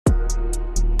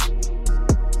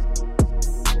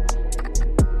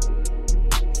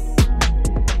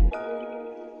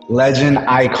legend,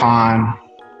 icon,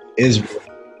 Israel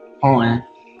Houghton.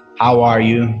 How are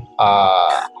you?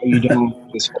 How are you doing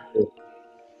this whole,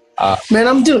 Man,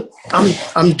 I'm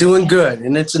doing good,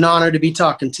 and it's an honor to be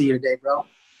talking to you today, bro.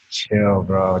 Chill,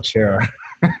 bro, chill.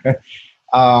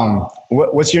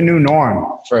 What's your new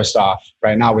norm, first off,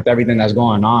 right now with everything that's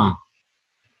going on?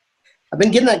 I've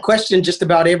been getting that question just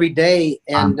about every day,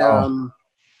 and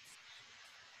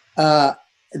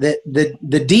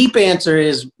the deep answer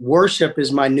is worship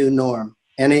is my new norm,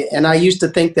 and I used to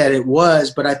think that it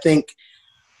was, but I think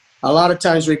a lot of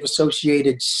times we've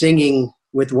associated singing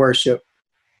with worship,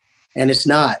 and it's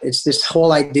not. It's this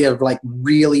whole idea of like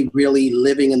really, really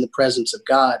living in the presence of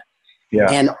God. Yeah.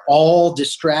 And all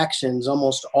distractions,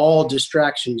 almost all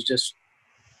distractions, just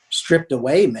stripped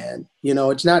away, man. You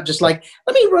know, it's not just like,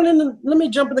 let me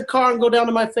jump in the car and go down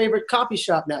to my favorite coffee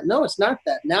shop now. No, it's not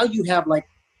that. Now you have like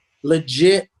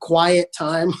legit quiet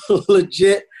time,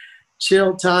 legit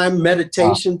chill time,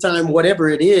 meditation time, whatever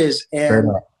it is. And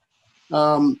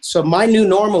so my new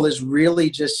normal is really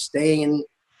just staying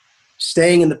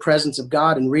in the presence of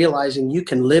God and realizing you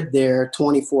can live there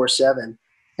 24/7.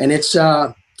 And it's,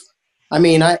 I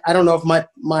mean, I don't know if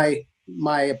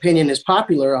my opinion is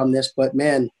popular on this, but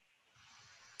man,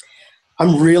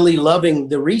 I'm really loving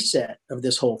the reset of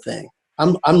this whole thing.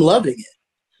 I'm loving it.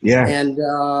 Yeah. And,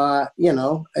 you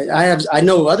know, I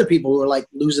know other people who are like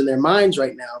losing their minds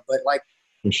right now, but like,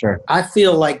 for sure, I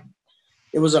feel like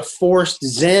it was a forced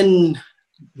Zen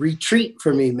retreat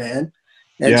for me, man.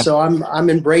 And so I'm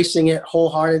embracing it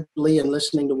wholeheartedly and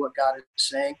listening to what God is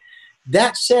saying.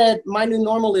 That said, my new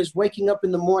normal is waking up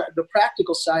in the morning. The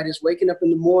practical side is waking up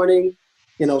in the morning,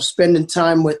 you know, spending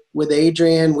time with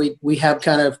Adrian. We have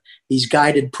kind of these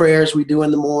guided prayers we do in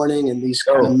the morning and these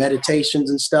kind of meditations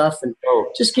and stuff, and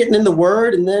just getting in the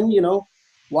Word, and then, you know,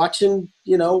 watching,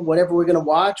 you know, whatever we're going to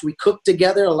watch. We cook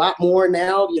together a lot more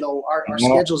now. You know, our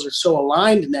schedules are so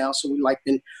aligned now. So we like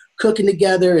been cooking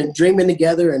together and dreaming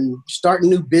together and starting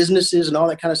new businesses and all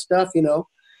that kind of stuff, you know.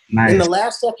 Nice. In the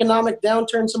last economic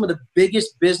downturn, some of the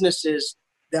biggest businesses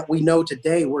that we know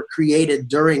today were created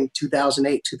during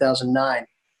 2008, 2009.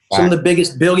 Wow. Some of the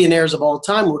biggest billionaires of all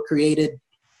time were created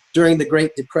during the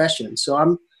Great Depression. So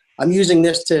I'm using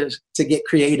this to get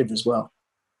creative as well.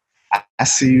 I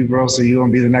see you, bro. So you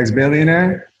gonna be the next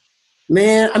billionaire?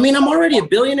 Man, I mean, I'm already a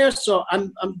billionaire, so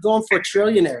I'm going for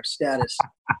trillionaire status.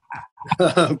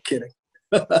 I'm kidding.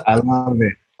 I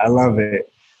love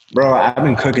it. Bro, I've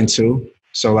been cooking too.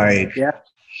 So like, I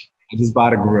just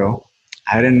bought a grill.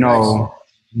 I didn't know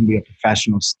I can be a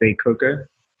professional steak cooker.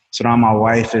 So now my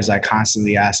wife is like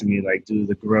constantly asking me like, do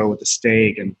the grill with the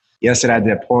steak. And yesterday I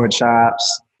did pork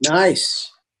chops. Nice.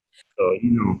 So,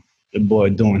 you know, the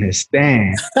boy doing his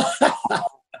thing.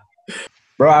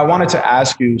 Bro, I wanted to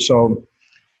ask you, so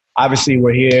obviously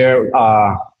we're here.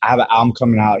 I have an album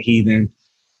coming out, Heathen.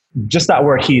 Just that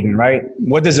word heathen, right?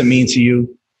 What does it mean to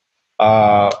you?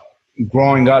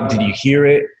 Growing up, did you hear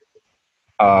it?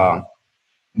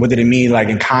 What did it mean, like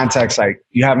in context? Like,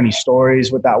 you have any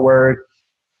stories with that word?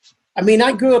 I mean,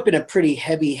 I grew up in a pretty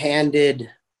heavy-handed,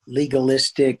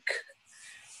 legalistic,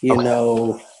 you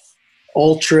know,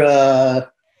 ultra,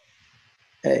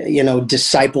 you know,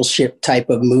 discipleship type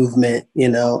of movement, you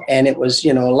know, and it was,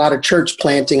 you know, a lot of church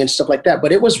planting and stuff like that.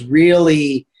 But it was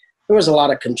really, there was a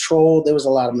lot of control. There was a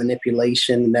lot of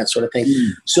manipulation and that sort of thing.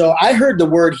 So I heard the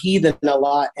word heathen a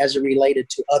lot as it related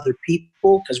to other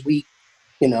people, because we,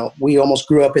 you know, we almost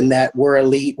grew up in that we're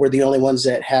elite. We're the only ones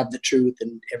that have the truth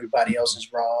and everybody else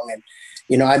is wrong. And,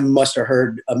 you know, I must have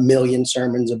heard a million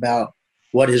sermons about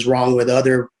what is wrong with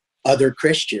other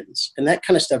Christians. And that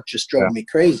kind of stuff just drove me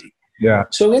crazy. Yeah.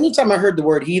 So anytime I heard the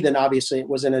word heathen, obviously it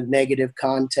was in a negative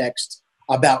context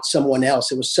about someone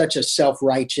else. It was such a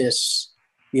self-righteous,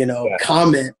 you know,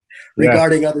 comment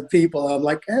regarding other people. I'm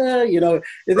like, you know,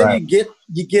 and then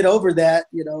you get over that,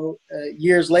 you know,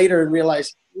 years later and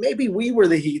realize maybe we were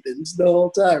the heathens the whole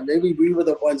time. Maybe we were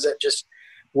the ones that just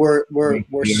were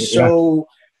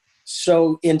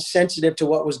so insensitive to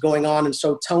what was going on and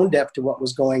so tone deaf to what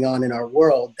was going on in our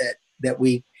world that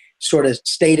we sort of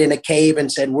stayed in a cave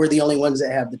and said, we're the only ones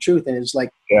that have the truth. And it's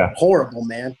like horrible,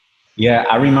 man. Yeah.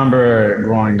 I remember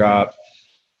growing up,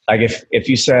 like if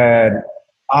you said,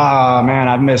 oh man,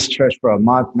 I've missed church for a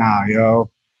month now,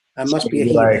 yo. I must be a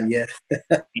heathen,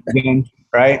 heathen,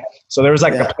 right? So there was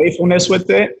like a playfulness with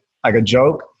it, like a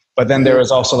joke. But then there was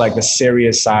also like the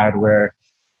serious side where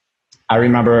I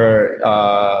remember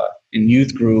in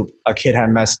youth group, a kid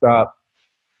had messed up,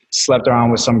 slept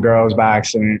around with some girls by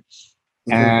accident.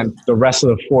 And the rest of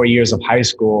the 4 years of high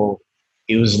school,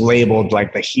 he was labeled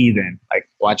like the heathen. Like,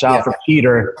 watch out for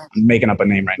Peter. I'm making up a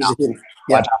name right now.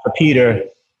 Watch out for Peter.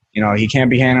 you know, he can't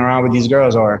be hanging around with these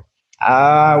girls, or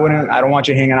I don't want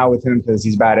you hanging out with him because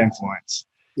he's bad influence.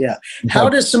 Yeah. How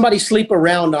does somebody sleep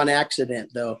around on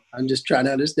accident, though? I'm just trying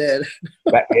to understand.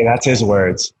 That's his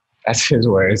words. That's his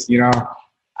words. You know,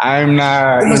 I'm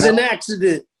not. It was an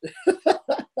accident.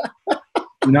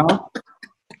 You know?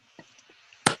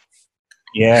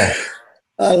 Yeah.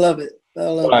 I love it.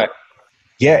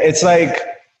 Yeah, it's like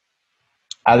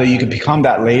either you could become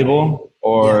that label,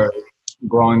 or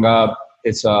growing up,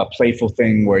 it's a playful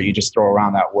thing where you just throw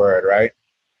around that word, right?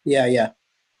 Yeah.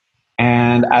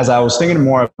 And as I was thinking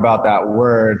more about that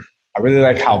word, I really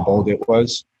like how bold it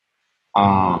was.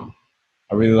 I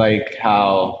really like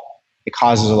how it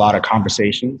causes a lot of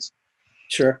conversations.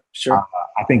 Sure.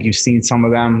 I think you've seen some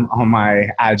of them on my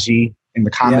IG in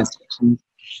the comments section.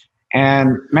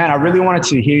 And man, I really wanted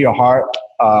to hear your heart.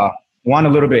 One, a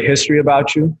little bit of history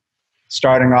about you.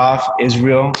 Starting off,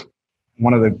 Israel,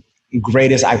 one of the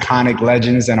greatest iconic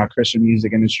legends in our Christian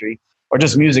music industry, or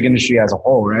just music industry as a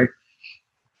whole, right?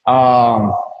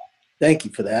 Thank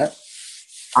you for that.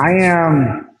 I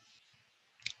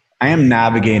am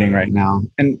navigating right now,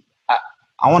 and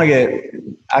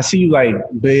I see you like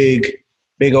big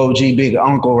OG, big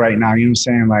uncle right now. You know what I'm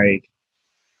saying? Like,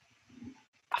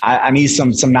 I need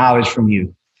some knowledge from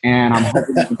you, and I'm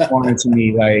hoping you can pour into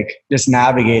me, like, just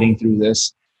navigating through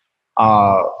this.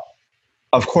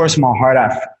 Of course, my heart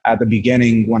at the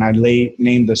beginning when I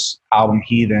named this album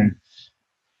Heathen,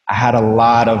 I had a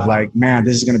lot of like, man,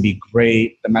 this is going to be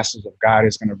great. The message of God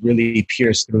is going to really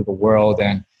pierce through the world,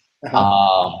 and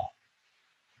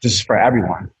this is for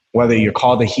everyone, whether you're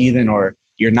called a heathen or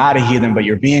you're not a heathen, but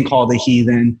you're being called a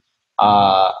heathen.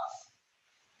 I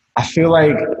feel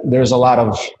like there's a lot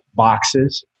of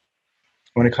boxes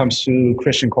when it comes to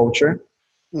Christian culture.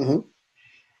 Mm-hmm.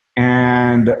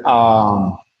 And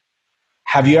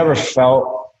have you ever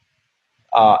felt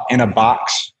in a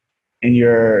box in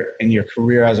your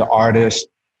career as an artist?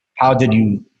 How did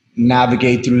you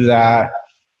navigate through that?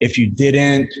 If you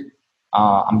didn't,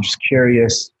 I'm just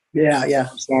curious. Yeah. You know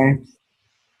what I'm saying?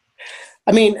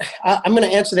 I mean, I'm going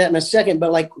to answer that in a second,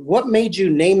 but like, what made you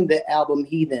name the album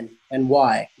Heathen, and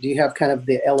why? Do you have kind of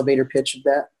the elevator pitch of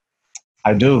that?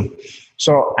 I do.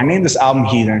 So I named this album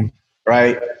Heathen,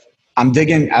 right? I'm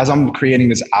digging, as I'm creating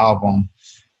this album,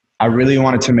 I really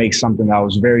wanted to make something that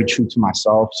was very true to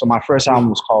myself. So my first album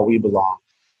was called We Belong.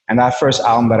 And that first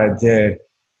album that I did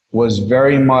was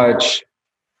very much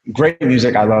great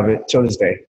music. I love it till this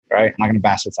day, right? I'm not going to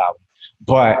bash this album.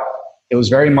 But it was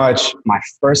very much my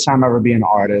first time ever being an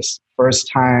artist, first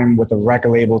time with a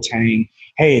record label saying,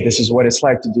 hey, this is what it's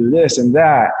like to do this and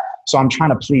that. So I'm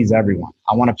trying to please everyone.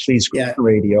 I want to please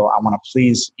radio. I want to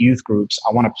please youth groups.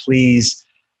 I want to please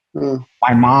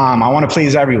my mom. I want to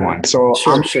please everyone. So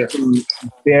I'm making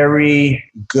very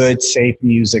good, safe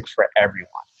music for everyone.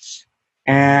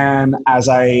 And as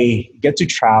I get to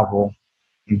travel,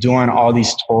 I'm doing all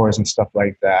these tours and stuff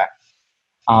like that,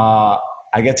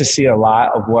 I get to see a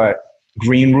lot of what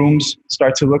green rooms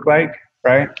start to look like,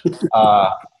 right?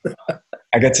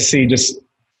 I get to see just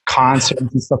concerts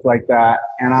and stuff like that.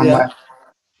 And I'm like,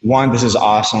 one, this is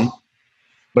awesome.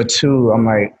 But two, I'm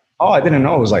like, oh, I didn't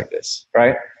know it was like this,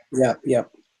 right? Yeah.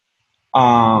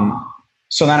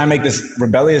 So then I make this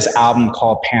rebellious album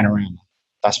called Panorama.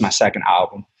 That's my second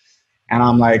album. And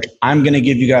I'm like, I'm going to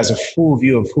give you guys a full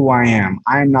view of who I am.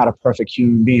 I'm not a perfect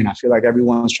human being. I feel like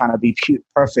everyone's trying to be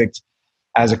perfect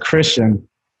as a Christian.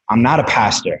 I'm not a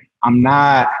pastor. I'm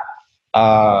not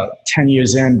 10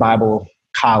 years in Bible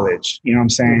college. You know what I'm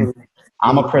saying? Mm-hmm.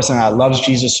 I'm a person that loves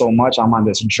Jesus so much. I'm on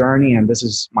this journey, and this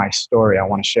is my story I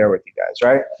want to share with you guys,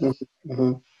 right?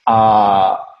 Mm-hmm.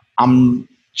 I'm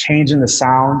changing the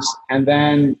sounds. And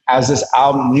then as this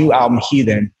new album,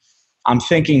 Heathen, I'm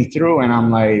thinking through and I'm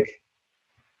like,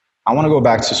 I want to go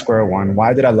back to square one.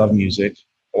 Why did I love music?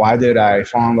 Why did I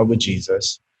fall in love with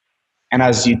Jesus? And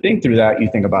as you think through that, you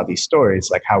think about these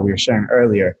stories, like how we were sharing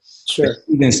earlier. Sure. The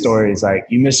heathen stories, like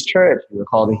you missed church, you were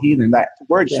called a heathen. That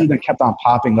word heathen kept on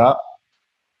popping up.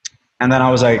 And then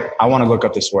I was like, I want to look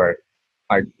up this word.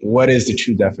 Like, what is the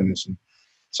true definition?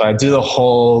 So I do the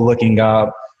whole looking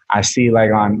up. I see like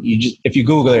if you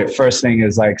Google it, first thing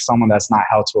is like someone that's not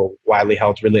held to a widely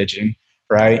held religion,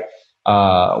 right?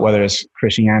 Whether it's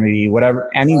Christianity, whatever,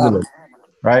 any religion,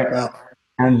 right? Wow.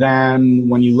 And then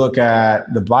when you look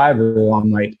at the Bible,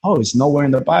 I'm like, oh, it's nowhere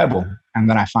in the Bible. And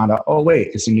then I found out, oh,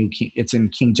 wait, it's in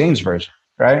King James Version,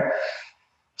 right?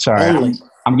 Sorry,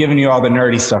 I'm giving you all the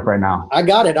nerdy stuff right now. I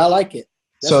got it. I like it.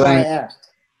 That's why I asked.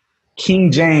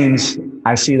 King James,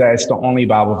 I see that it's the only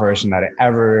Bible version that it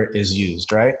ever is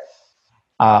used, right?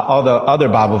 All the other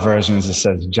Bible versions, it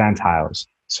says Gentiles.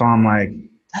 So I'm like,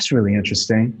 that's really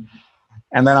interesting.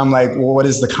 And then I'm like, well, what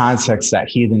is the context that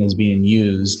heathen is being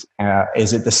used?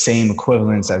 Is it the same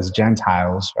equivalence as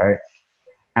Gentiles, right?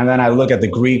 And then I look at the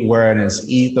Greek word and it's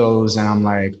ethos, and I'm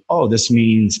like, oh, this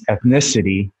means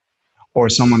ethnicity or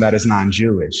someone that is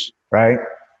non-Jewish, right?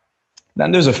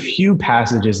 Then there's a few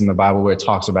passages in the Bible where it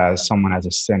talks about someone as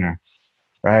a sinner,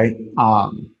 right?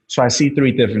 So I see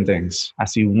three different things. I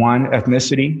see one,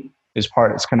 ethnicity is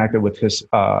connected with his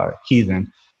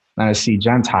heathen. Then I see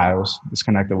Gentiles is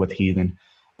connected with heathen.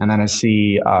 And then I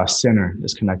see sinner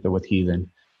is connected with heathen.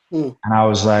 And I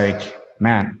was like,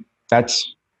 man,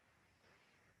 that's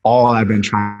all I've been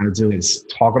trying to do is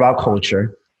talk about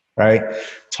culture, right?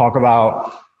 Talk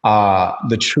about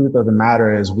the truth of the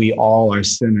matter is we all are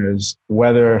sinners,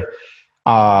 whether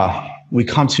we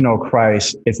come to know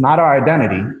Christ. It's not our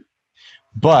identity,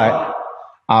 but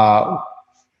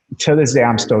to this day,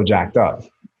 I'm still jacked up.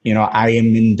 You know, I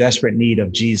am in desperate need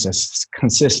of Jesus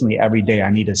consistently every day. I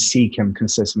need to seek him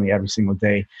consistently every single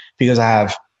day because I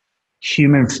have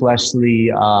human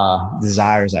fleshly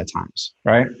desires at times,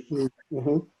 right?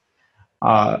 Mm-hmm.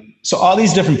 So all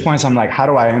these different points, I'm like, how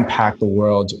do I impact the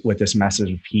world with this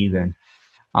message of heathen?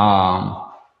 And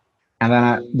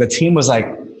then the team was like,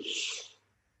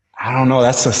 I don't know,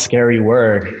 that's a scary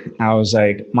word. I was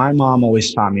like, my mom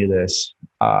always taught me this.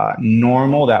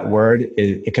 Normal, that word,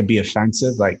 it could be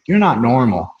offensive. Like, you're not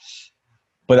normal.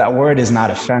 But that word is not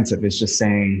offensive. It's just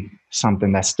saying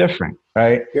something that's different,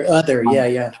 right? You're other,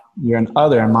 yeah. You're an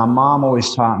other. And my mom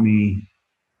always taught me,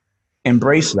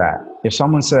 embrace that. If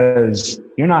someone says,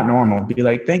 you're not normal, be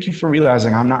like, thank you for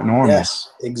realizing I'm not normal.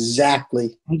 Yes,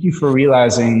 exactly. Thank you for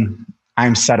realizing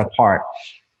I'm set apart.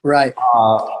 Right.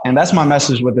 And that's my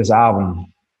message with this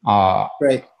album.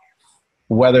 Right.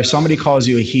 Whether somebody calls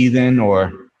you a heathen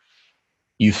or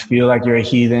you feel like you're a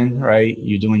heathen, right?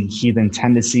 You're doing heathen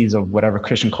tendencies of whatever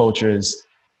Christian culture is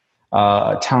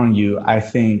telling you. I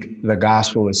think the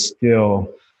gospel is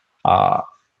still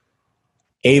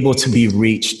able to be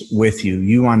reached with you.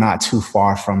 You are not too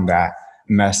far from that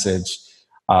message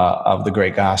of the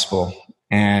great gospel.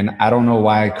 And I don't know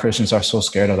why Christians are so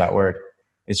scared of that word.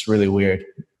 It's really weird.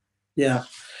 Yeah.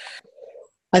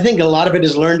 I think a lot of it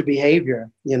is learned behavior,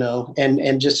 you know,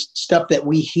 and just stuff that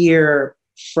we hear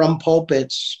from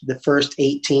pulpits the first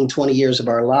 18, 20 years of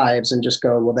our lives and just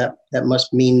go, well, that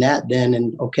must mean that then.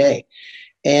 And okay.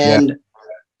 And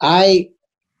yeah.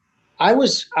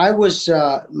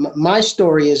 My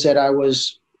story is that I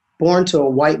was born to a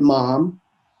white mom.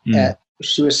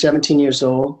 She was 17 years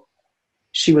old.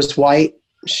 She was white.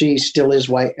 She still is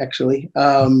white, actually.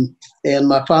 And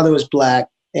my father was black.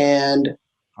 And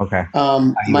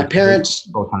my parents.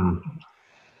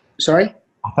 Sorry?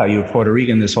 I thought you were Puerto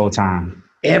Rican this whole time.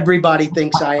 Everybody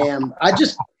thinks I am. I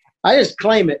just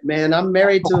claim it, man. I'm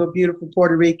married to a beautiful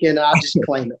Puerto Rican. I just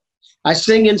claim it. I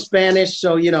sing in Spanish,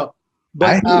 so you know.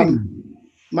 But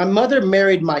my mother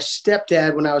married my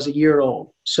stepdad when I was a year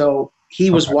old, so he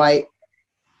was white,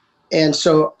 and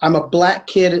so I'm a black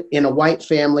kid in a white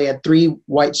family. I had 3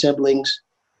 white siblings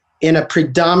in a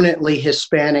predominantly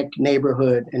Hispanic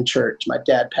neighborhood and church. My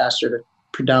dad pastored a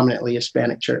predominantly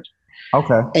Hispanic church.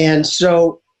 Okay. And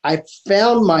so I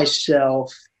found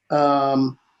myself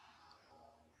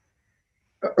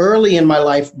early in my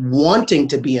life wanting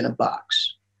to be in a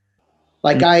box.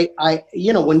 Like I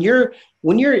you know, when you're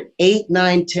 8,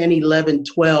 9, 10, 11,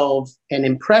 12 and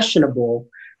impressionable,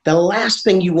 the last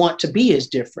thing you want to be is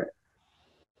different.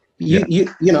 You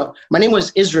know, my name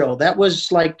was Israel. That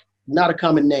was like not a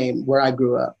common name where I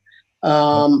grew up.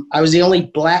 I was the only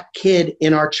black kid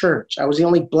in our church. I was the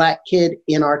only black kid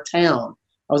in our town.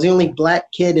 I was the only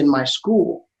black kid in my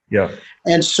school. Yeah.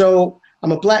 And so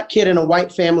I'm a black kid in a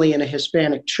white family in a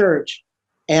Hispanic church,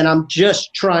 and I'm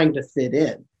just trying to fit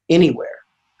in anywhere.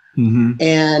 Mm-hmm.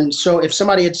 And so if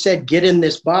somebody had said, get in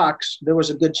this box, there was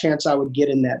a good chance I would get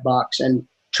in that box and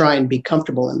try and be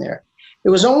comfortable in there. It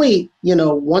was only, you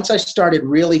know, once I started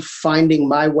really finding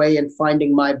my way and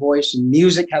finding my voice, and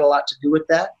music had a lot to do with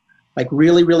that, like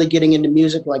really, really getting into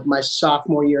music, like my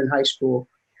sophomore year in high school,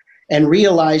 and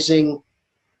realizing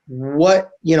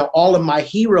what, you know, all of my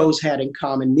heroes had in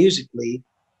common musically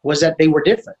was that they were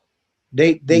different.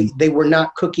 They were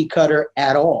not cookie cutter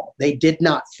at all. They did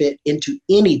not fit into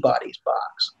anybody's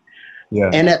box. Yeah.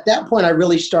 And at that point, I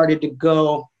really started to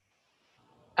go,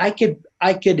 I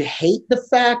could hate the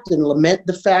fact and lament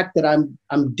the fact that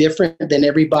I'm different than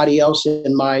everybody else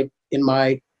in my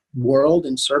world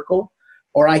and circle,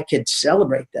 or I could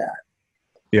celebrate that.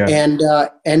 Yeah.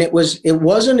 And it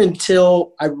wasn't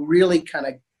until I really kind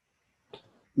of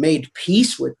made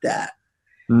peace with that,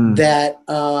 that,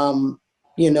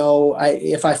 you know,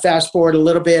 if I fast forward a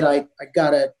little bit, I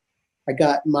got I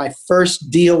got my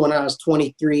first deal when I was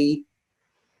 23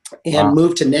 and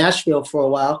moved to Nashville for a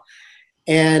while.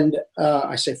 And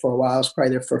I say for a while, I was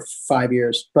probably there for 5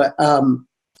 years. But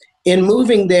in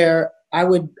moving there, I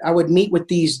would meet with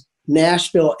these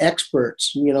Nashville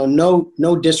experts. You know,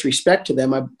 no disrespect to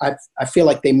them. I feel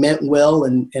like they meant well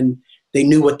and they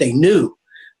knew what they knew.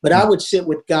 But I would sit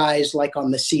with guys like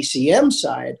on the CCM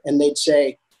side, and they'd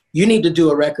say, "You need to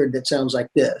do a record that sounds like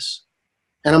this."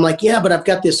 And I'm like, "Yeah, but I've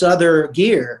got this other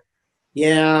gear."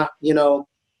 Yeah, you know.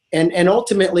 And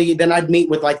ultimately, then I'd meet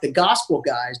with like the gospel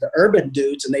guys, the urban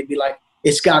dudes, and they'd be like,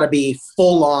 "It's got to be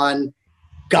full on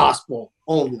gospel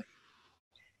only."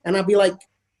 And I'd be like,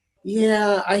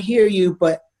 "Yeah, I hear you,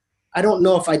 but I don't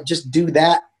know if I just do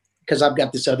that because I've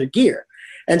got this other gear."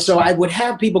 And so I would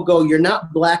have people go, "You're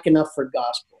not black enough for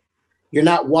gospel. You're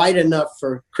not white enough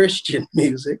for Christian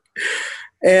music."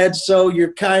 And so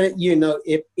you're kind of, you know,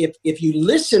 if you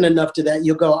listen enough to that,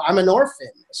 you'll go, "I'm an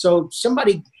orphan. So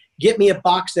somebody get me a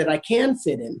box that I can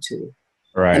fit into."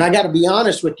 Right. And I got to be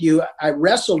honest with you, I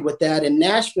wrestled with that in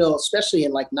Nashville, especially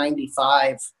in like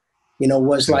 95, you know,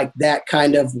 was like that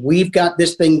kind of, we've got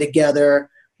this thing together.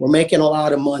 We're making a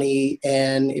lot of money.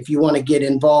 And if you want to get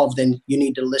involved, then you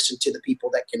need to listen to the people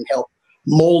that can help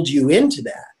mold you into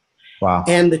that. Wow.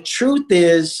 And the truth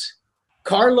is,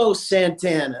 Carlos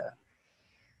Santana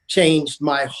changed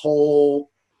my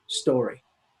whole story.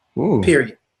 Ooh.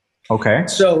 Period. Okay.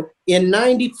 So in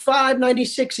 95,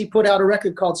 96, he put out a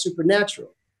record called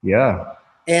Supernatural. Yeah.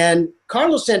 And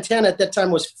Carlos Santana at that time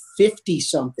was 50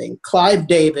 something. Clive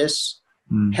Davis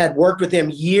had worked with him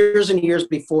years and years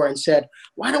before and said,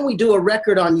 "Why don't we do a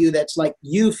record on you that's like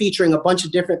you featuring a bunch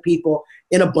of different people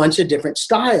in a bunch of different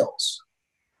styles?"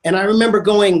 And I remember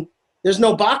going, "There's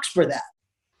no box for that,"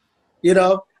 you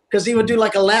know, because he would do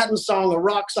like a Latin song, a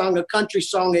rock song, a country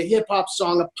song, a hip hop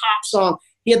song, a pop song.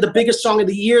 He had the biggest song of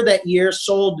the year that year,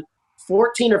 sold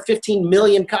 14 or 15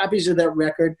 million copies of that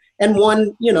record, and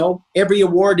won, you know, every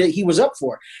award that he was up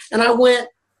for. And I went,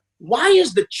 why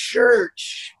is the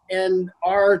church and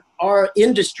our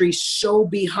industry so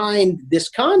behind this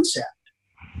concept?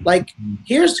 Like,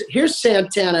 here's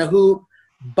Santana, who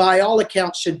by all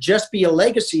accounts should just be a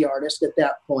legacy artist at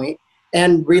that point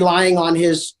and relying on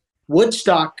his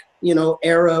Woodstock, you know,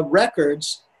 era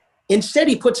records. Instead,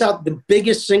 he puts out the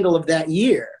biggest single of that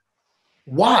year.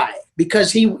 Why?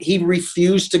 Because he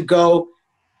refused to go,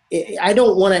 "I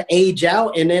don't want to age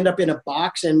out and end up in a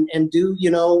box and do, you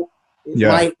know,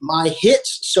 my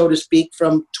hits, so to speak,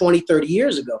 from 20, 30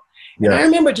 years ago." Yeah. And I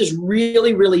remember just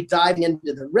really, really diving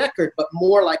into the record, but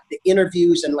more like the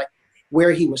interviews and like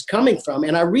where he was coming from.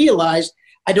 And I realized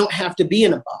I don't have to be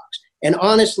in a box. And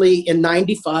honestly, in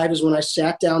 95 is when I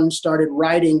sat down and started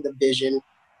writing the vision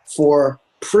for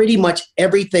pretty much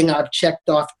everything I've checked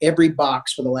off every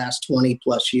box for the last 20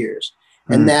 plus years.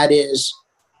 And that is,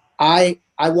 I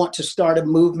want to start a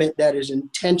movement that is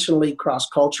intentionally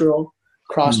cross-cultural,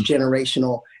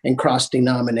 cross-generational, and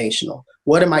cross-denominational.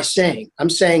 What am I saying? I'm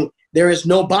saying there is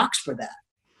no box for that.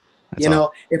 That's, you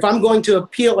know, if I'm going to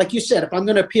appeal, like you said, if I'm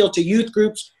going to appeal to youth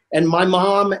groups and my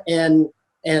mom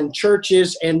and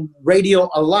churches and radio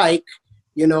alike,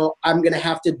 you know, I'm going to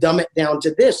have to dumb it down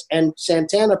to this. And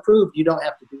Santana proved you don't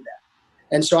have to do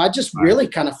that. And so I just really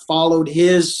kind of followed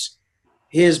his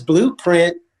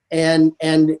blueprint and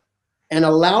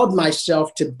allowed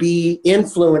myself to be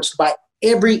influenced by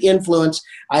every influence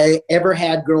I ever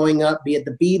had growing up, be it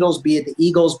the Beatles, be it the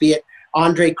Eagles, be it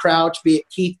Andre Crouch, be it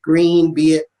Keith Green,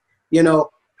 be it, you know,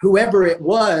 whoever it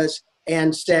was,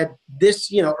 and said this,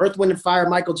 you know, Earth, Wind and Fire,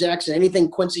 Michael Jackson, anything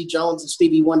Quincy Jones and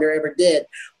Stevie Wonder ever did,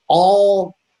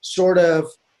 all sort of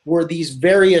were these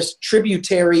various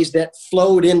tributaries that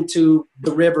flowed into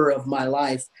the river of my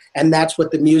life. And that's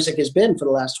what the music has been for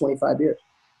the last 25 years.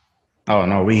 Oh,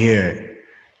 no, we hear it.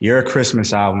 Your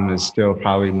Christmas album is still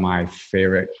probably my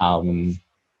favorite album.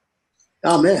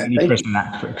 Oh, man. Any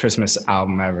Christmas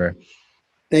album ever.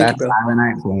 Thank you, bro. Silent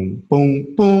Night, boom,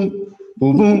 boom, boom,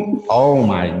 boom, boom. Oh,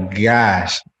 my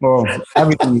gosh. Well,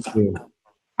 everything you do.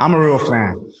 I'm a real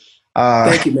fan.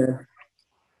 Thank you, man.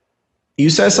 You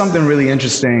said something really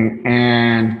interesting,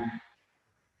 and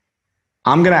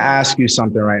I'm going to ask you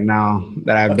something right now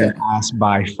that I've been asked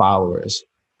by followers.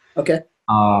 Okay.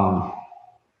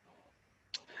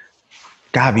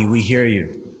 GAWVI, we hear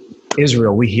you.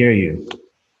 Israel, we hear you.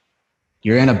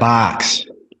 You're in a box.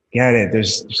 Get it.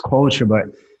 There's culture, but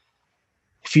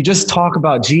if you just talk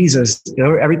about Jesus,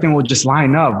 everything will just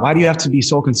line up. Why do you have to be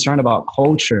so concerned about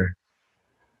culture?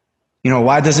 You know,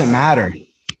 why does it matter?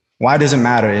 Why does it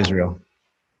matter, Israel?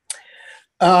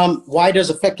 Why does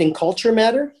affecting culture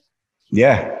matter?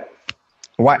 Yeah.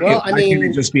 Why can't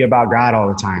it just be about God all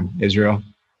the time, Israel?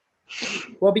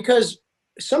 Well, because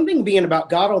something being about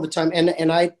God all the time,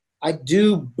 and I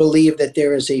do believe that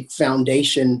there is a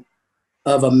foundation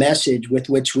of a message with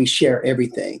which we share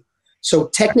everything. So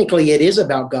technically it is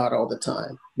about God all the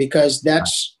time, because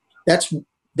that's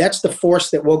the force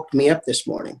that woke me up this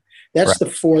morning. That's the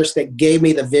force that gave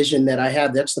me the vision that I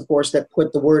had. That's the force that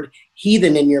put the word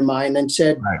heathen in your mind and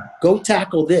said, go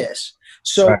tackle this.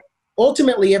 So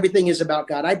ultimately everything is about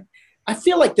God. I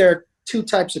feel like there are two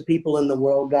types of people in the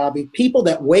world, GAWVI. People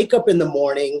that wake up in the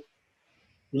morning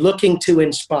looking to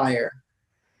inspire.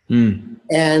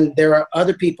 And there are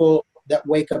other people that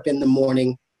wake up in the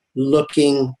morning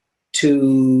looking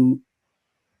to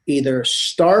either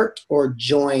start or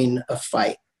join a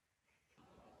fight.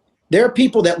 There are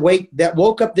people that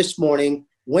woke up this morning,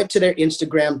 went to their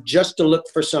Instagram just to look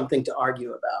for something to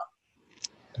argue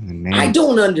about. I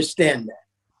don't understand that.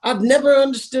 I've never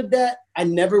understood that. I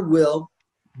never will.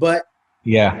 But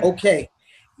okay.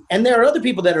 And there are other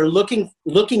people that are looking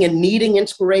and needing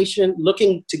inspiration,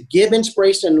 looking to give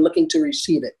inspiration, and looking to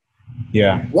receive it.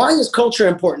 Yeah. Why is culture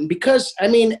important? Because, I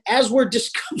mean, as we're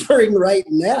discovering right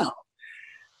now,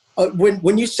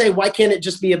 when you say, why can't it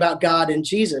just be about God and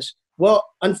Jesus? Well,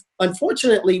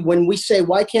 unfortunately, when we say,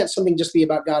 why can't something just be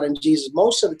about God and Jesus,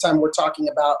 most of the time we're talking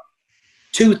about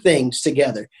two things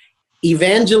together: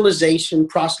 evangelization,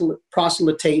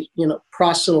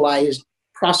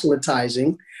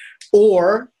 proselytizing,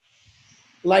 or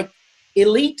like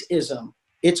elitism.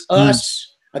 It's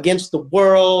us against the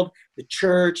world, the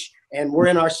church, and we're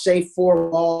in our safe four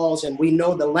walls, and we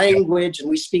know the language, and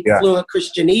we speak fluent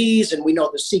Christianese, and we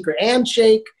know the secret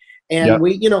handshake, and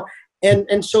we,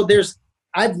 and so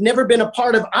I've never been a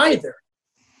part of either.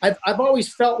 I've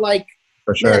always felt like,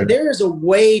 man, there is a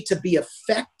way to be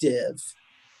effective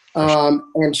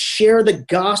and share the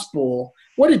gospel.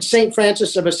 What did St.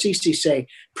 Francis of Assisi say?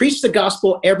 Preach the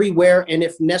gospel everywhere, and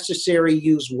if necessary,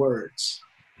 use words.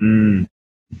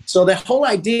 So the whole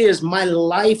idea is my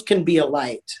life can be a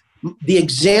light. The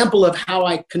example of how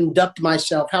I conduct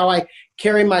myself, how I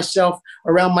carry myself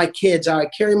around my kids, how I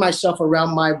carry myself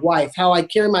around my wife, how I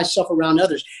carry myself around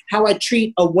others, how I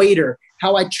treat a waiter,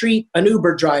 how I treat an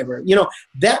Uber driver.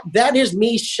 That is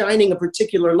me shining a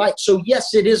particular light. So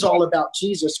yes, it is all about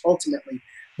Jesus ultimately.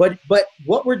 But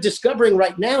what we're discovering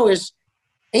right now is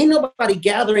ain't nobody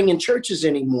gathering in churches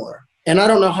anymore. And I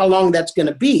don't know how long that's going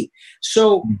to be.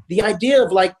 So the idea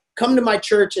of like, come to my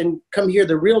church and come hear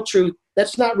the real truth,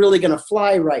 that's not really going to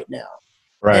fly right now.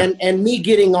 And me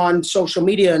getting on social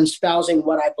media and espousing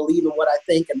what I believe and what I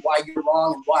think and why you're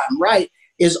wrong and why I'm right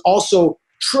is also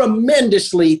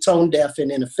tremendously tone deaf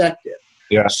and ineffective.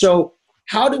 So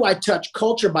how do I touch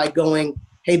culture? By going,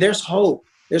 hey, there's hope.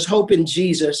 There's hope in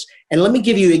Jesus. And let me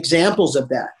give you examples of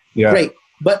that. Great.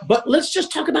 But let's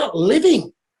just talk about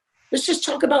living. Let's just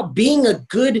talk about being a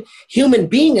good human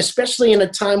being, especially in a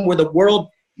time where the world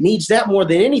needs that more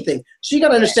than anything. So you got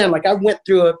to understand, like I went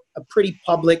through a pretty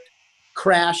public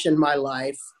crash in my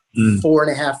life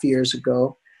 4.5 years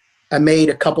ago. I made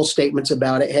a couple statements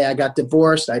about it. Hey, I got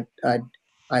divorced. I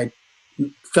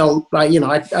felt,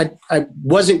 I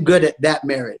wasn't good at that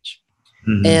marriage.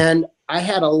 And I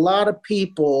had a lot of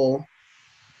people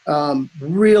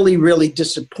really, really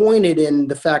disappointed in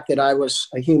the fact that I was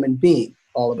a human being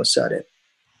all of a sudden.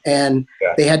 And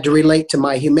they had to relate to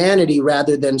my humanity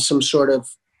rather than some sort of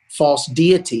false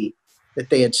deity that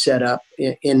they had set up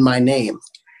in my name.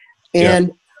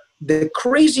 And the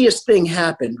craziest thing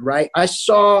happened, right? I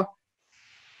saw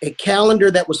a calendar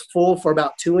that was full for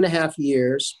about 2.5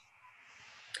 years,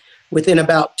 within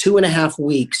about 2.5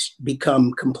 weeks,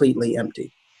 become completely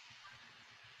empty.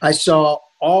 I saw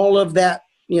all of that,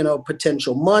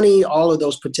 potential money, all of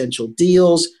those potential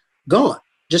deals gone,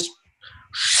 just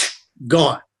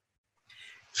gone.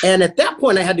 And at that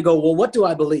point I had to go, well, what do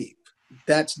I believe?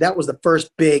 That was the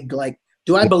first big, like,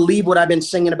 do I believe what I've been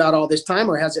singing about all this time,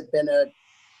 or has it been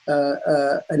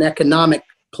an economic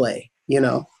play,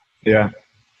 Yeah.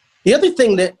 The other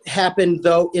thing that happened,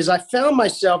 though, is I found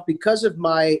myself, because of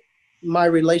my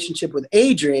relationship with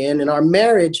Adrian and our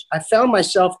marriage, I found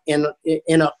myself in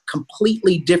a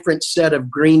completely different set of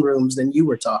green rooms than you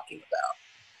were talking about.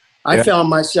 I found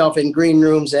myself in green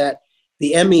rooms at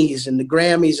the Emmys and the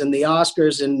Grammys and the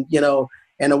Oscars and,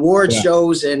 and award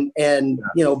shows and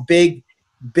big,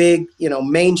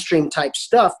 mainstream type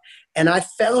stuff. And I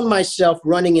found myself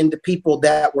running into people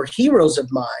that were heroes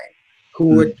of mine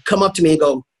who would come up to me and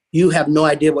go, you have no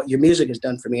idea what your music has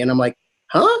done for me. And I'm like,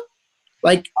 huh?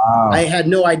 Like, I had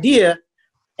no idea.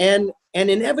 And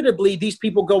inevitably these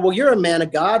people go, well, you're a man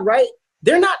of God, right?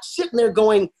 They're not sitting there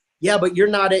going, yeah, but you're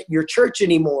not at your church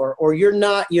anymore, or you're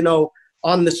not,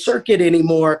 on the circuit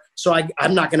anymore, so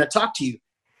I'm not going to talk to you.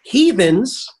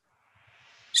 heathens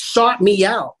sought me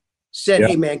out, said,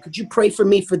 hey man, could you pray for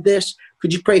me for this?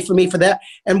 Could you pray for me for that?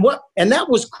 And that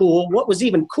was cool. What was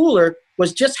even cooler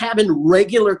was just having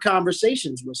regular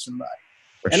conversations with somebody.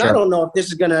 And I don't know if this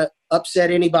is going to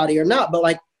upset anybody or not, but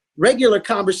like regular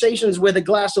conversations with a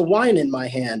glass of wine in my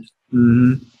hand.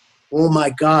 Mm-hmm. Oh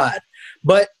my God.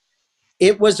 But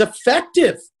it was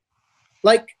effective,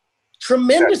 like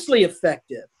tremendously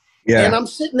effective. Yeah. And I'm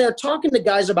sitting there talking to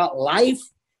guys about life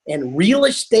and real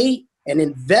estate and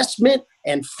investment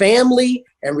and family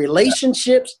and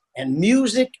relationships and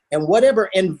music and whatever.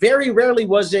 And very rarely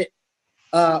was it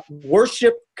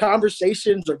worship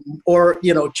conversations or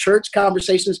church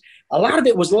conversations. A lot of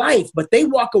it was life, but they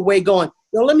walk away going,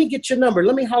 let me get your number.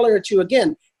 Let me holler at you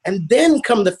again. And then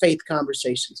come the faith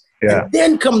conversations. Yeah. And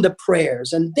then come the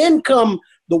prayers. And then come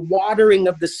the watering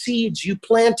of the seeds you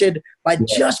planted by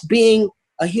just being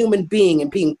a human being and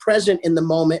being present in the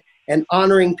moment and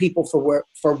honoring people for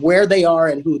where they are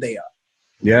and who they are.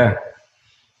 Yeah.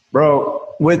 Bro,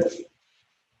 with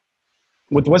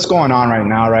what's going on right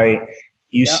now, right?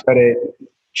 You said it,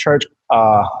 church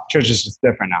is just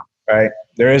different now, right?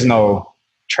 There is no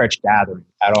church gathering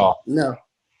at all. No.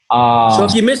 So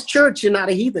if you miss church, you're not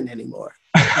a heathen anymore.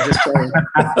 I'm just saying.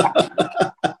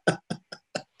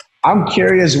 I'm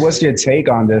curious, what's your take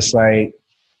on this? Like,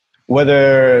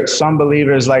 whether some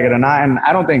believers like it or not, and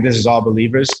I don't think this is all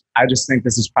believers. I just think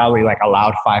this is probably like a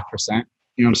loud 5%. You know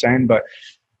what I'm saying? But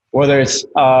whether it's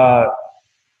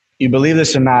you believe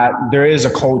this or not, there is a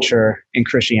culture in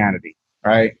Christianity,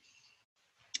 right?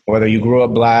 Whether you grew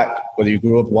up Black, whether you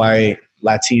grew up white,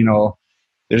 Latino,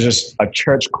 there's just a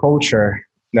church culture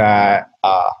that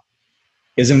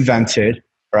is invented,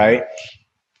 right?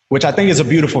 Which I think is a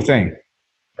beautiful thing,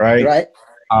 right? Right.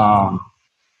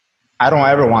 I don't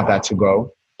ever want that to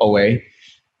go away.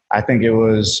 I think it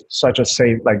was such a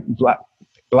safe, like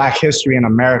Black history in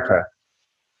America.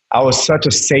 I was such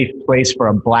a safe place for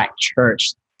a Black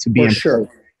church to be in, sure.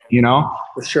 You know?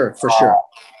 For sure.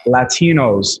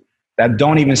 Latinos that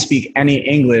don't even speak any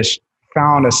English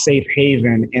found a safe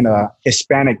haven in a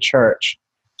Hispanic church,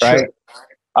 right?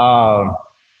 Sure.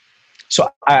 So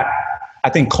I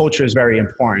think culture is very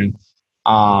important.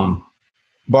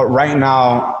 But right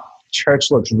now,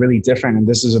 church looks really different, and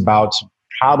this is about to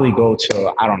probably go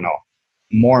to, I don't know,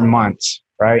 more months,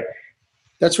 right?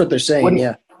 That's what they're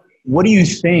saying, What do you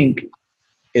think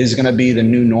is going to be the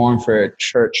new norm for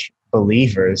church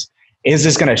believers? Is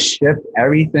this going to shift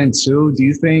everything too? Do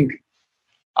you think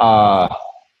after,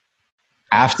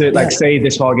 like, say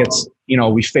this all gets,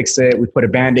 we fix it, we put a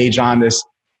bandage on this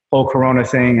whole Corona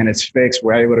thing and it's fixed,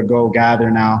 we're able to go gather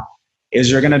now.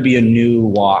 Is there going to be a new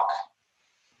walk?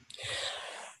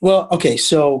 Well, okay,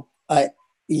 so there's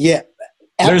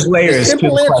layers. The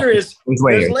simple answer is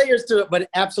there's layers to it, but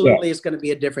absolutely it's going to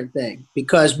be a different thing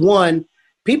because one,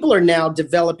 people are now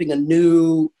developing a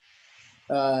new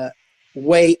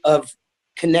way of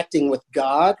connecting with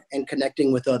God and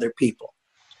connecting with other people.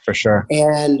 For sure.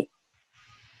 And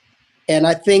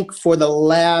I think for the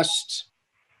last,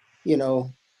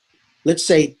 let's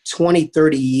say 20,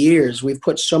 30 years, we've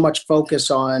put so much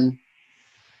focus on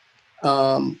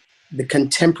the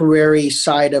contemporary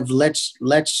side of let's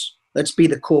be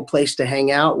the cool place to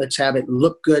hang out. Let's have it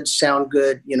look good, sound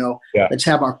good. Let's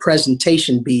have our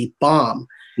presentation be bomb.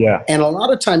 Yeah. And a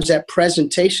lot of times that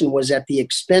presentation was at the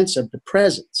expense of the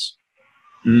presence.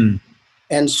 Mm.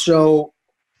 And so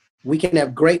we can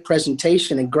have great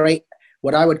presentation and great,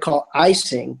 what I would call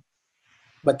icing,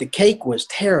 but the cake was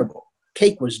terrible.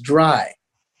 Cake was dry.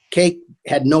 Cake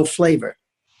had no flavor.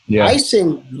 Yeah.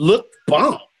 Icing looked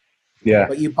bomb. Yeah.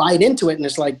 But you bite into it and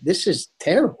it's like, this is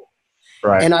terrible.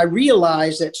 Right. And I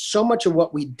realized that so much of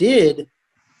what we did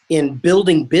in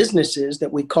building businesses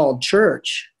that we called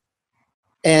church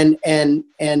and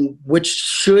which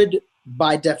should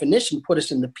by definition put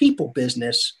us in the people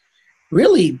business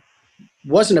really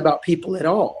wasn't about people at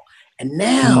all. And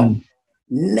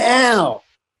now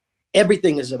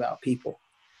everything is about people.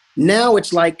 Now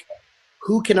it's like,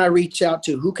 who can I reach out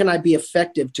to? Who can I be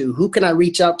effective to? Who can I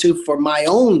reach out to for my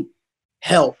own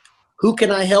help? Who can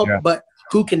I help, but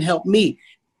who can help me?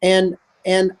 And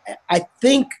I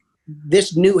think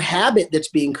this new habit that's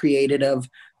being created of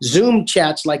Zoom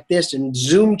chats like this and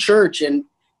Zoom church and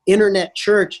internet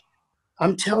church,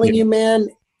 I'm telling you, man,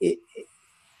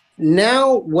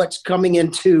 now what's coming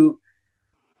into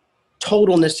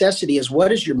total necessity is,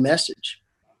 what is your message?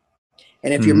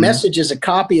 And if your message is a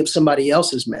copy of somebody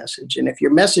else's message, and if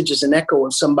your message is an echo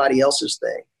of somebody else's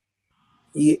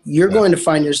thing, you're going to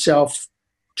find yourself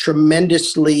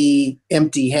tremendously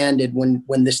empty-handed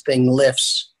when this thing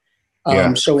lifts.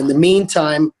 So in the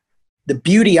meantime, the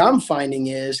beauty I'm finding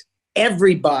is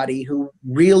everybody who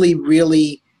really,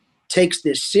 really takes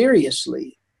this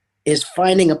seriously is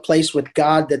finding a place with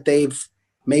God that they've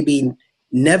maybe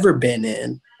never been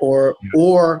in,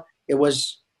 or it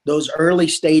was those early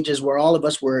stages where all of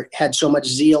us had so much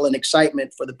zeal and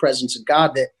excitement for the presence of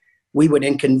God that we would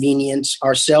inconvenience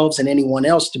ourselves and anyone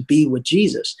else to be with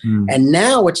Jesus. And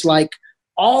now it's like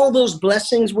all those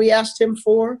blessings we asked him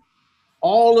for,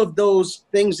 all of those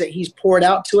things that he's poured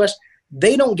out to us,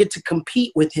 they don't get to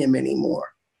compete with him anymore.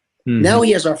 Now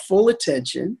he has our full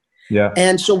attention. Yeah.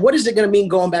 And so what is it going to mean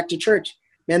going back to church?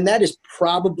 Man, that is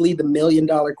probably the $1 million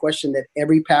question that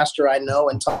every pastor I know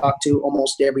and talk to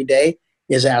almost every day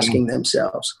is asking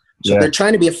themselves. So they're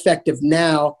trying to be effective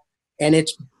now. And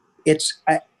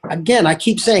again, I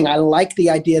keep saying, I like the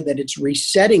idea that it's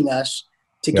resetting us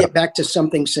to get back to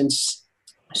something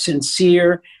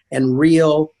sincere and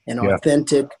real and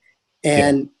authentic.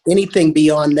 And anything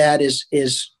beyond that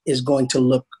is going to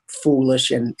look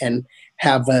foolish and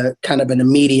have a kind of an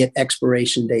immediate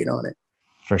expiration date on it.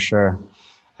 For sure.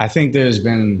 I think there's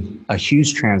been a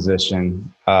huge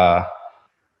transition.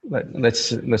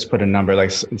 Let's put a number, like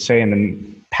say in the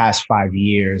past 5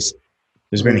 years,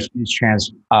 there's been a huge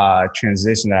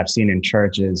transition that I've seen in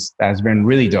churches that has been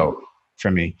really dope for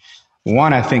me.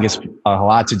 One, I think it's a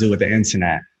lot to do with the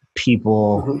internet.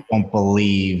 People don't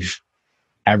believe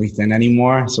everything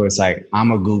anymore. So it's like, I'm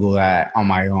gonna Google that on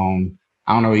my own.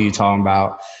 I don't know what you're talking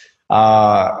about.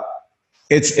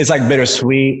 It's like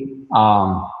bittersweet.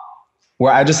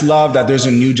 Where I just love that there's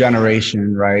a new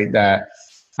generation, right? That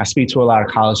I speak to a lot of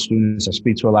college students. I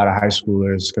speak to a lot of high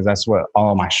schoolers because that's what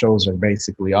all my shows are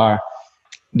basically are.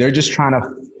 They're just trying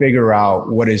to figure out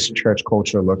what is church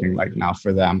culture looking like now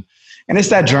for them. And it's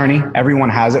that journey.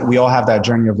 Everyone has it. We all have that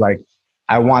journey of like,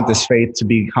 I want this faith to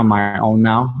become my own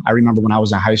now. I remember when I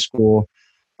was in high school,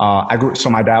 so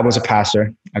my dad was a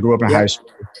pastor. I grew up in high school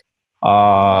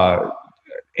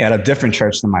at a different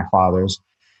church than my father's.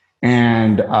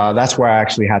 And that's where I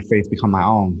actually had faith become my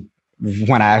own,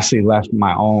 when I actually left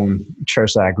my own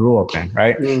church that I grew up in,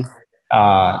 right?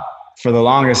 For the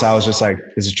longest, I was just like,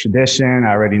 it's a tradition. I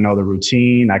already know the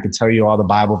routine. I can tell you all the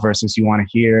Bible verses you want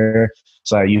to hear.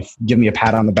 So you give me a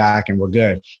pat on the back and we're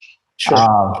good.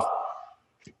 Sure.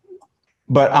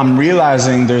 But I'm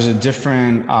realizing there's a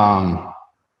different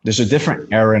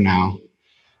era now.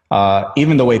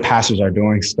 Even the way pastors are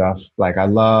doing stuff. Like I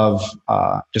love,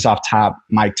 just off top,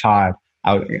 Mike Todd.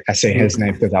 I say his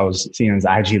name because I was seeing his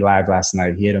IG live last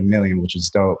night. He hit 1 million, which is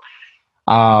dope.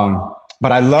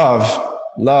 But I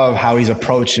love how he's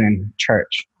approaching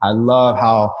church. I love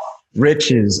how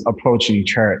Rich is approaching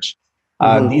church.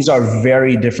 These are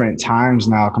very different times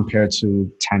now compared to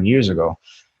 10 years ago.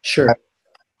 Sure.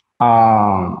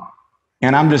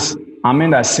 And I'm in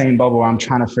that same bubble where I'm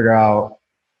trying to figure out,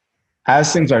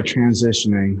 as things are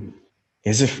transitioning,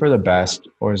 is it for the best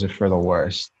or is it for the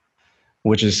worst?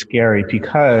 Which is scary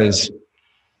because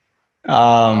we're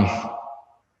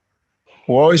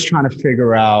always trying to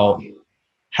figure out,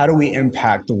 how do we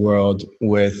impact the world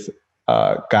with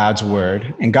God's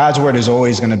word? And God's word is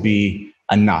always going to be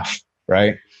enough,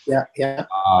 right? Yeah.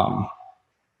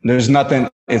 There's nothing,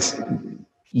 it's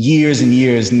years and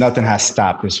years, nothing has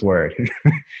stopped this word.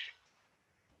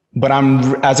 But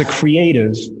as a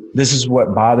creative, this is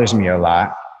what bothers me a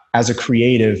lot. As a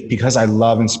creative, because I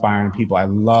love inspiring people, I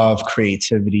love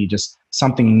creativity, just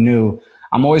something new.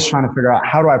 I'm always trying to figure out,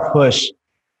 how do I push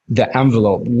the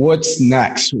envelope? What's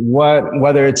next?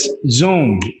 Whether it's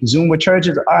Zoom with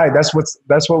churches, all right, that's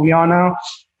what we all know.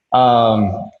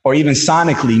 Or even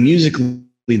sonically, musically,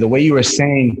 the way you were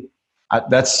saying,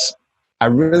 I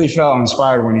really felt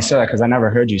inspired when you said that, because I never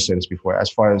heard you say this before, as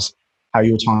far as how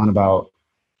you were talking about,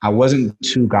 I wasn't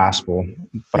too gospel,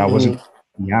 but I wasn't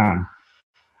young.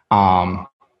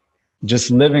 Just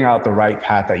living out the right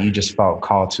path that you just felt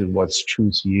called to, what's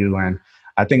true to you. And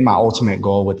I think my ultimate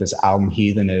goal with this album,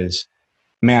 Heathen, is,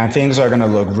 man, things are going to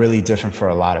look really different for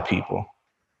a lot of people,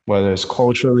 whether it's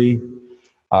culturally,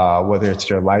 whether it's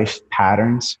your life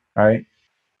patterns, right?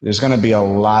 There's going to be a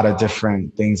lot of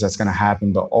different things that's going to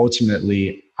happen. But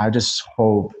ultimately, I just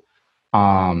hope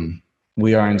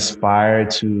we are inspired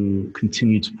to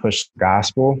continue to push the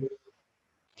gospel,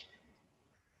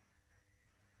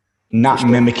 not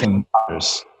mimicking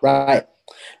others. Right.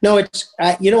 No,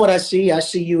 you know what I see? I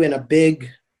see you in a big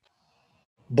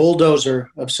bulldozer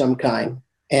of some kind,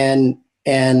 and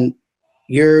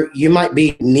you might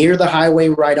be near the highway,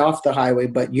 right off the highway,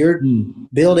 but you're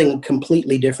building a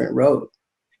completely different road.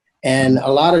 And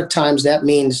a lot of times that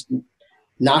means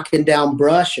knocking down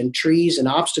brush and trees and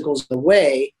obstacles in the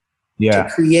way to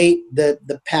create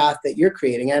the path that you're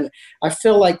creating. And I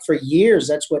feel like for years,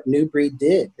 that's what New Breed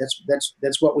did.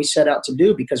 That's what we set out to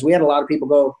do, because we had a lot of people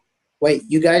go, wait,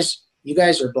 you guys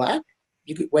are black?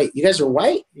 Wait, you guys are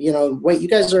white? Wait, you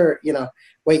guys are,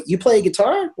 wait, you play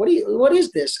guitar? What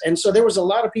is this? And so there was a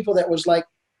lot of people that was like,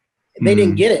 they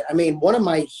didn't get it. I mean, one of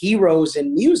my heroes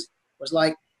in music was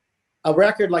like, a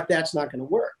record like that's not going to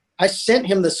work. I sent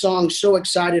him the song so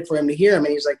excited for him to hear him.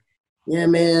 And he's like, yeah,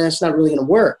 man, it's not really going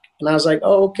to work. And I was like,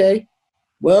 oh, okay.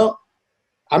 Well,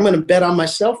 I'm going to bet on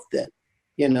myself then,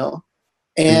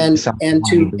 and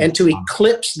to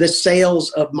eclipse the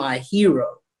sales of my hero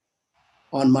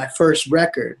on my first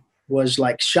record was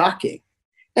like shocking.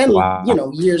 And,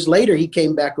 years later, he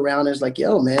came back around and was like,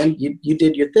 yo, man, you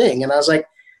did your thing. And I was like,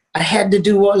 I had to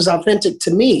do what was authentic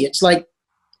to me. It's like,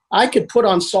 I could put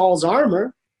on Saul's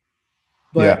armor,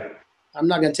 but I'm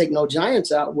not going to take no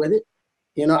giants out with it.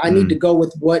 I need to go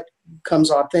with what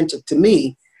comes authentic to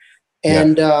me.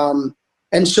 And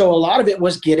so a lot of it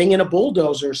was getting in a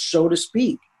bulldozer, so to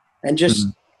speak, and just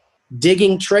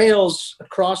digging trails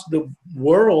across the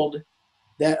world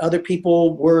that other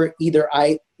people were either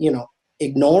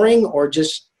ignoring or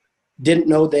just didn't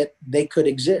know that they could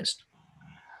exist.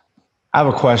 I have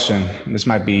a question. This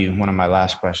might be one of my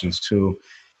last questions too.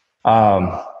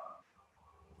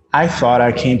 I thought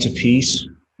I came to peace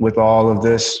with all of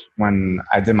this when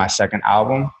I did my second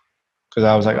album, because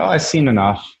I was like, oh, I've seen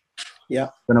enough. Yeah.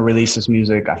 I'm going to release this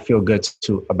music. I feel good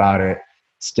about it.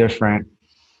 It's different.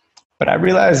 But I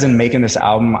realized in making this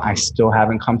album, I still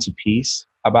haven't come to peace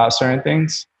about certain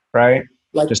things, right?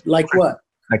 Like what?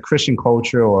 Like Christian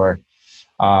culture, or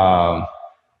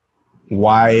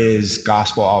why is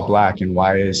gospel all black and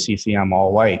why is CCM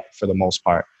all white for the most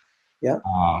part? Yeah.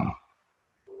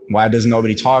 Why does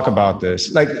nobody talk about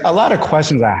this? Like a lot of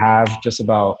questions I have just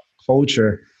about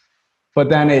culture, but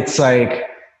then it's like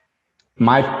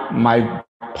my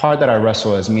part that I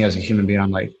wrestle as me as a human being.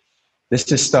 I'm like,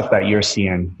 this is stuff that you're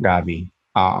seeing, GAWVI.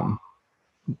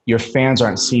 Your fans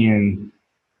aren't seeing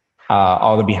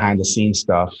all the behind the scenes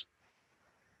stuff.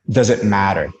 Does it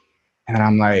matter? And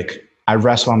I'm like, I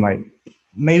wrestle. I'm like,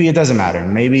 maybe it doesn't matter.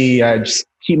 Maybe I just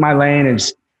keep my lane and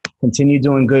just continue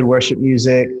doing good worship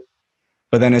music.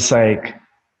 But then it's like,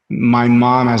 my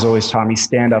mom has always taught me,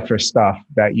 stand up for stuff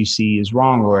that you see is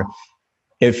wrong. Or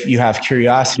if you have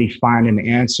curiosity, find an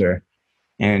answer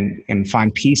and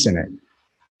find peace in it.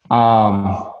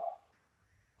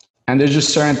 And there's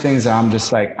just certain things that I'm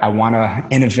just like, I want to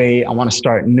innovate. I want to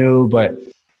start new, but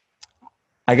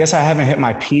I guess I haven't hit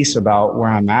my peace about where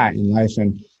I'm at in life.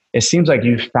 And it seems like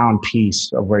you've found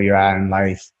peace of where you're at in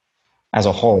life as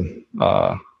a whole,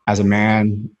 as a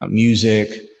man,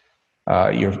 music,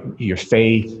 your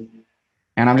faith.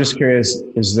 And I'm just curious,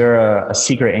 is there a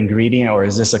secret ingredient, or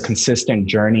is this a consistent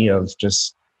journey of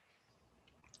just,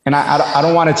 and I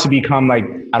don't want it to become like,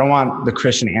 I don't want the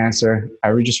Christian answer.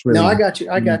 just really. No, I got you.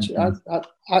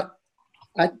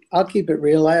 I'll keep it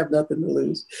real. I have nothing to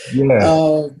lose.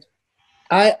 Yeah.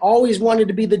 I always wanted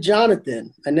to be the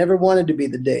Jonathan. I never wanted to be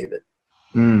the David.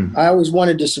 I always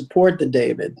wanted to support the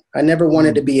David. I never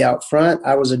wanted to be out front.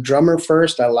 I was a drummer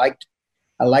first. I liked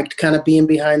kind of being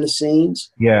behind the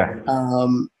scenes. Yeah.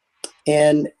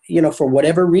 And, for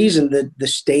whatever reason, the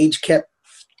stage kept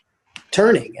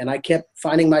turning, and I kept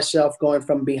finding myself going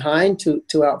from behind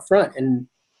to out front. And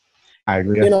I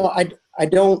agree. I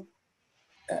don't,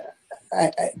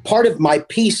 part of my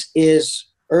peace is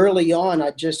early on,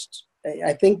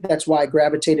 I think that's why I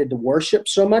gravitated to worship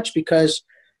so much, because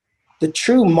the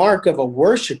true mark of a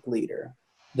worship leader,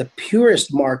 the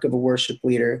purest mark of a worship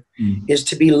leader, is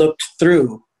to be looked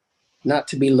through, not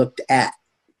to be looked at.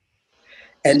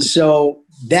 And so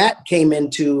that came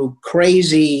into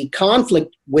crazy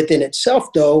conflict within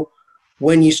itself, though,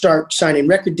 when you start signing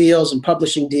record deals and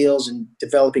publishing deals and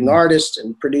developing artists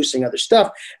and producing other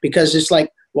stuff, because it's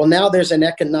like, well, now there's an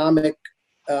economic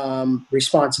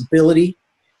responsibility.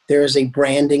 There is a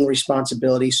branding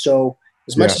responsibility. So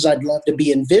as much as I'd love to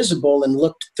be invisible and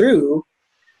looked through,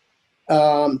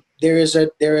 there is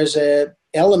a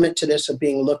element to this of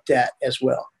being looked at as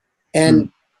well.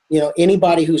 And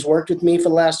anybody who's worked with me for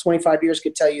the last 25 years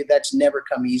could tell you that's never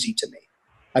come easy to me.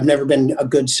 I've never been a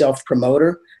good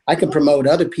self-promoter. I can promote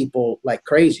other people like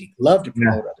crazy. Love to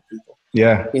promote other people.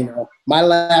 Yeah. My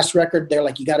last record, they're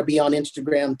like, you got to be on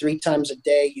Instagram 3 times a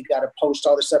day. You got to post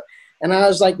all this stuff. And I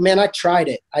was like, man, I tried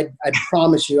it. I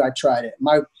promise you, I tried it.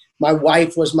 My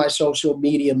wife was my social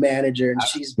media manager, and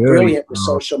she's brilliant with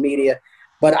social media,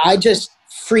 but I just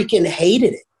freaking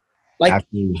hated it. Like,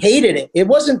 hated it. It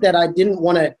wasn't that I didn't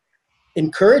want to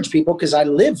encourage people, because I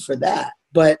live for that,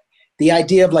 but the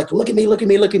idea of like, look at me, look at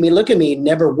me, look at me, look at me,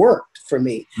 never worked for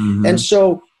me. Mm-hmm. And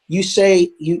so you say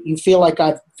you feel like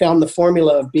I've found the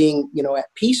formula of being,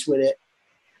 at peace with it.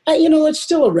 It's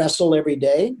still a wrestle every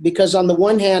day, because on the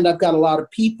one hand, I've got a lot of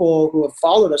people who have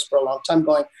followed us for a long time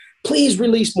going, please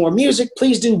release more music,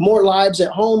 please do more lives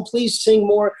at home, please sing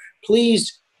more,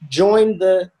 please join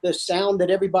the sound that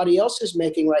everybody else is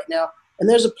making right now. And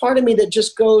there's a part of me that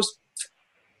just goes,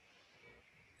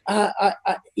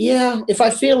 yeah, if I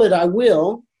feel it, I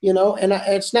will, and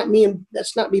it's not me.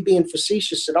 That's not me being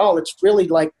facetious at all. It's really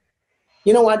like,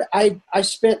 what? I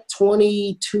spent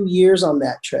 22 years on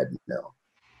that treadmill.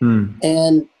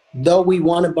 And though we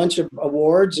won a bunch of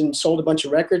awards and sold a bunch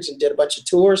of records and did a bunch of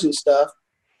tours and stuff,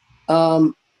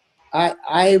 I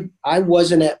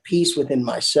wasn't at peace within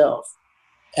myself.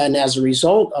 And as a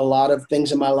result, a lot of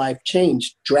things in my life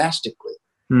changed drastically.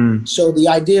 So the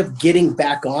idea of getting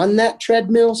back on that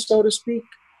treadmill, so to speak,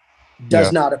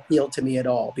 does not appeal to me at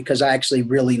all, because I actually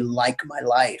really like my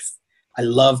life. I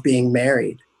love being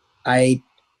married.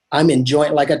 I'm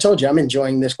enjoying, like I told you, I'm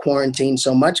enjoying this quarantine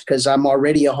so much because I'm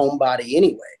already a homebody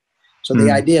anyway. So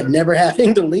the idea of never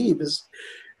having to leave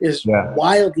is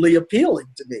wildly appealing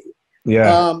to me.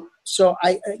 Yeah. So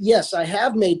yes, I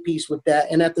have made peace with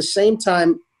that. And at the same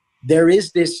time, there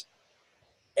is this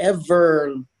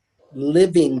ever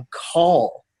living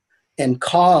call and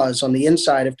cause on the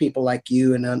inside of people like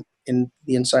you and in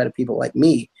the inside of people like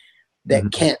me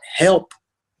that can't help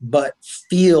but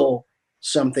feel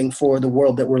something for the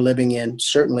world that we're living in,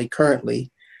 certainly currently.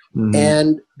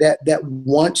 And that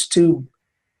wants to,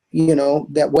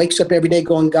 that wakes up every day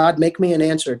going, God, make me an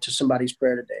answer to somebody's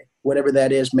prayer today. Whatever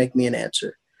that is, make me an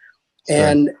answer.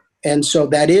 Sure. And so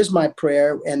that is my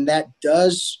prayer. And that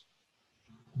does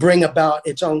bring about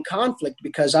its own conflict,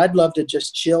 because I'd love to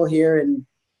just chill here and,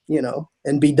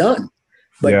 and be done.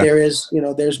 But there is,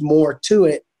 there's more to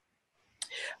it.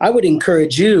 I would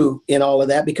encourage you in all of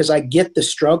that, because I get the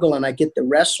struggle and I get the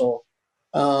wrestle.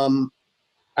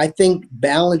 I think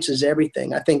balance is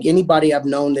everything. I think anybody I've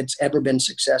known that's ever been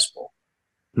successful,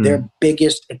 their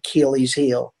biggest Achilles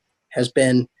heel has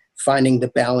been finding the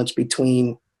balance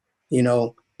between,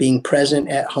 being present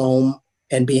at home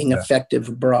and being effective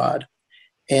abroad.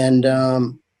 And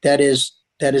that is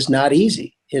not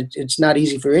easy. It's not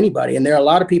easy for anybody. And there are a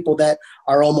lot of people that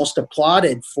are almost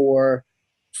applauded for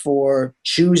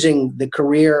choosing the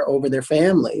career over their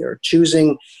family, or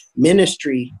choosing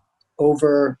ministry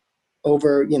over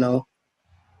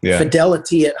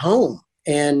fidelity at home.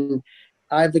 And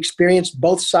I've experienced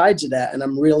both sides of that, and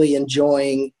I'm really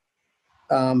enjoying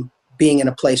being in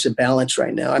a place of balance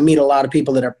right now. I meet a lot of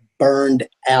people that are burned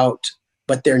out,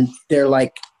 but they're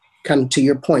like, kind of to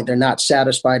your point, they're not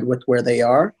satisfied with where they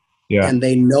are, and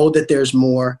they know that there's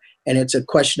more. And it's a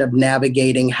question of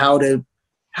navigating how to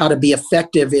be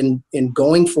effective in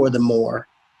going for the more,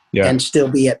 and still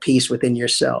be at peace within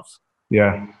yourself.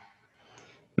 Yeah.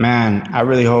 Man, I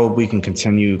really hope we can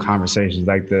continue conversations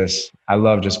like this. I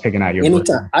love just picking out your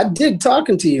anytime. I dig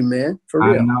talking to you, man. For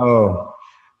real. I know.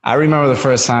 I remember the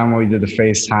first time when we did the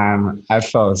FaceTime, I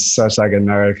felt such like a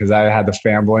nerd because I had the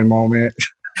fanboy moment.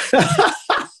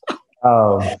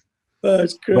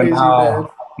 That's crazy, man.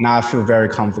 Now I feel very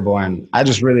comfortable, and I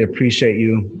just really appreciate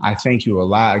you. I thank you a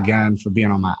lot again for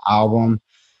being on my album.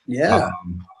 Yeah,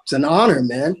 it's an honor,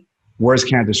 man. Words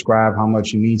can't describe how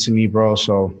much you mean to me, bro.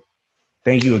 So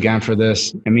thank you again for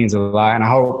this. It means a lot. And I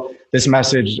hope this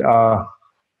message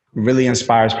really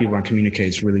inspires people and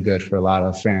communicates really good for a lot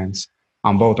of fans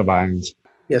on both of our ends.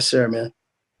 Yes, sir, man.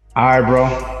 All right, bro.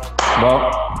 Well,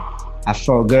 I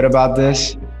felt good about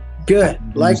this. Good.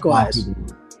 Likewise.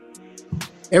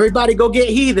 Everybody go get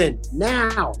Heathen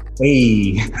now.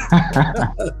 Hey.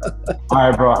 All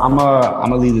right, bro. I'm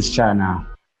gonna leave this chat now.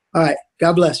 All right.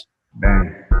 God bless.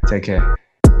 Bang. Take care.